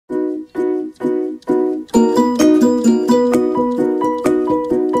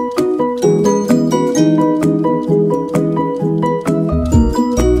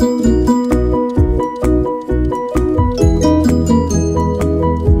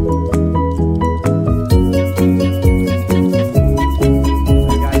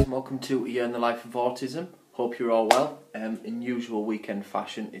Autism. Hope you're all well. In usual weekend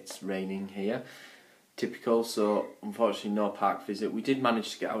fashion, it's raining here. Typical, so unfortunately no park visit. We did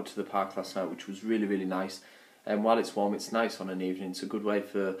manage to get out to the park last night, which was really, really nice. And while it's warm, it's nice on an evening. It's a good way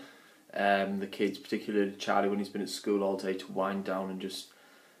for the kids, particularly Charlie, when he's been at school all day, to wind down and just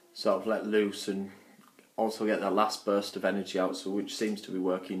sort of let loose and also get that last burst of energy out, so which seems to be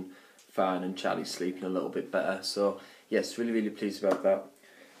working fine, and Charlie's sleeping a little bit better. So yes, really, really pleased about that.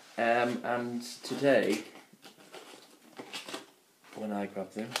 And today, when I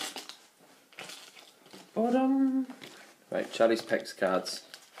grab them, right, Charlie's PEX cards,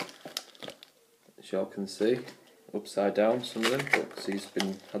 as y'all can see, upside down some of them, because he's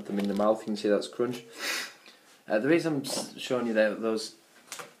had them in the mouth. You can see that's crunch. The reason I'm showing you those,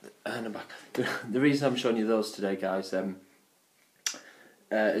 the reason I'm showing you those today, guys,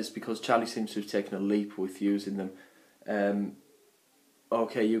 is because Charlie seems to have taken a leap with using them.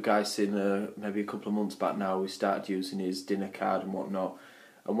 Okay, you guys seen maybe a couple of months back now, we started using his dinner card and whatnot.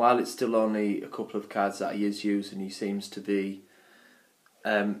 And while it's still only a couple of cards that he is using, he seems to be,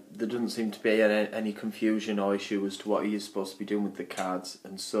 there doesn't seem to be any confusion or issue as to what he is supposed to be doing with the cards.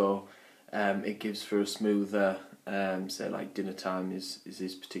 And so it gives for a smoother, say like dinner time is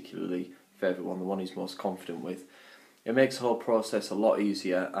his particularly favourite one, the one he's most confident with. It makes the whole process a lot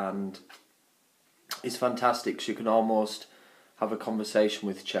easier, and it's fantastic. So you can almost have a conversation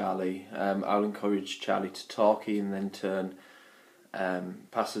with Charlie. I'll encourage Charlie to talk, he and then turn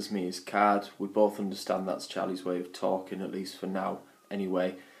passes me his card. We both understand that's Charlie's way of talking, at least for now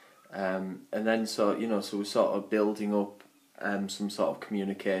anyway. And then so we're sort of building up some sort of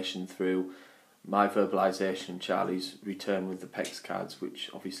communication through my verbalisation and Charlie's return with the PEX cards, which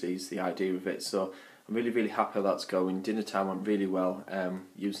obviously is the idea of it. So I'm really, really happy how that's going. Dinner time went really well,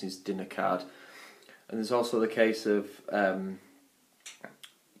 using his dinner card. And there's also the case of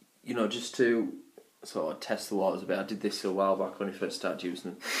just to sort of test the waters a bit. I did this a while back when I first started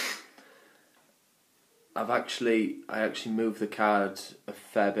using them. I actually moved the card a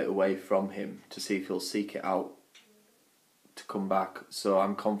fair bit away from him to see if he'll seek it out to come back. So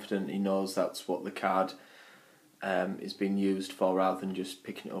I'm confident he knows that's what the card is being used for, rather than just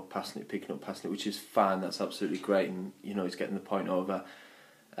picking it up, passing it, picking it up, passing it, which is fine. That's absolutely great, and he's getting the point over.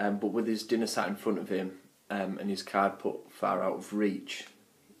 But with his dinner sat in front of him and his card put far out of reach,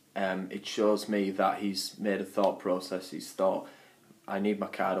 it shows me that he's made a thought process. He's thought, I need my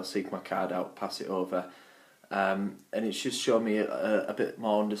card, I'll seek my card out, pass it over. And it's just shown me a bit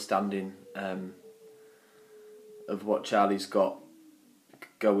more understanding of what Charlie's got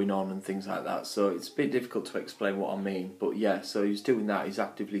going on and things like that. So it's a bit difficult to explain what I mean. But yeah, so he's doing that, he's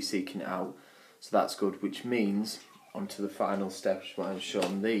actively seeking it out. So that's good, which means onto the final steps where I've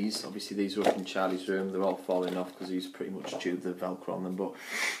shown these. Obviously these are up in Charlie's room, they're all falling off because he's pretty much chewed the Velcro on them, but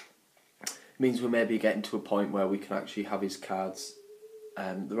it means we're maybe getting to a point where we can actually have his cards,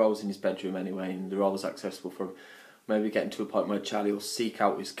 they're always in his bedroom anyway, and they're always accessible for him. Maybe getting to a point where Charlie will seek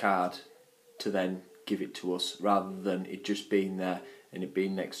out his card to then give it to us, rather than it just being there and it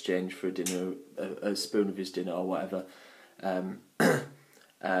being in exchange for a dinner, a spoon of his dinner or whatever.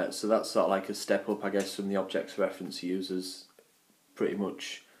 So that's sort of like a step up, I guess, from the objects of reference he uses pretty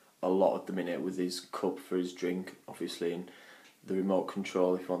much a lot at the minute, with his cup for his drink, obviously, and the remote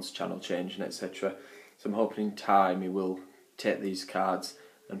control if he wants channel change and etc. So I'm hoping in time he will take these cards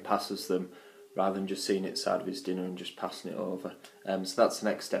and pass us them, rather than just seeing it side of his dinner and just passing it over. So that's the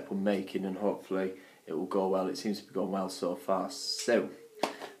next step we're making, and hopefully it will go well. It seems to be going well so far. So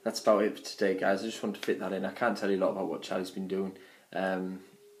that's about it for today, guys. I just want to fit that in. I can't tell you a lot about what Charlie's been doing,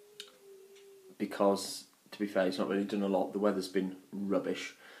 because, to be fair, he's not really done a lot. The weather's been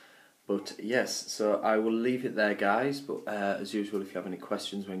rubbish. But yes, so I will leave it there, guys. But as usual, if you have any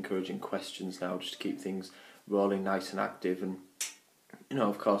questions, we're encouraging questions now, just to keep things rolling nice and active. And,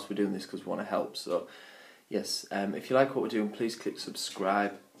 of course, we're doing this because we want to help. So, yes, if you like what we're doing, please click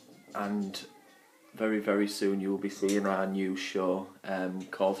subscribe. And very, very soon you will be seeing our new show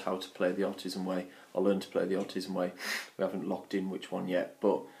called How to Play the Autism Way, or Learn to Play the Autism Way. We haven't locked in which one yet,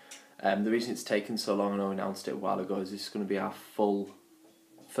 but the reason it's taken so long, and I announced it a while ago, is this is going to be our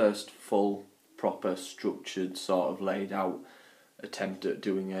first full, proper, structured, sort of laid out attempt at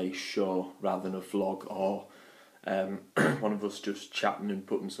doing a show rather than a vlog, or one of us just chatting and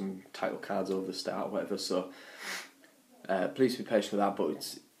putting some title cards over the start, whatever. So please be patient with that,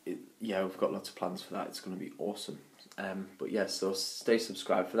 but yeah, we've got lots of plans for that. It's going to be awesome. But yeah, so stay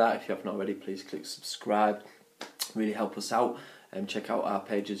subscribed for that. If you haven't already, please click subscribe. Really help us out. Check out our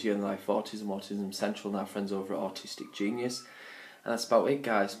pages, Year in Life Autism, Autism Central, and our friends over at Autistic Genius. And that's about it,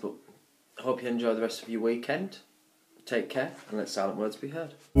 guys. But I hope you enjoy the rest of your weekend. Take care, and let silent words be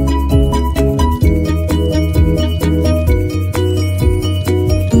heard.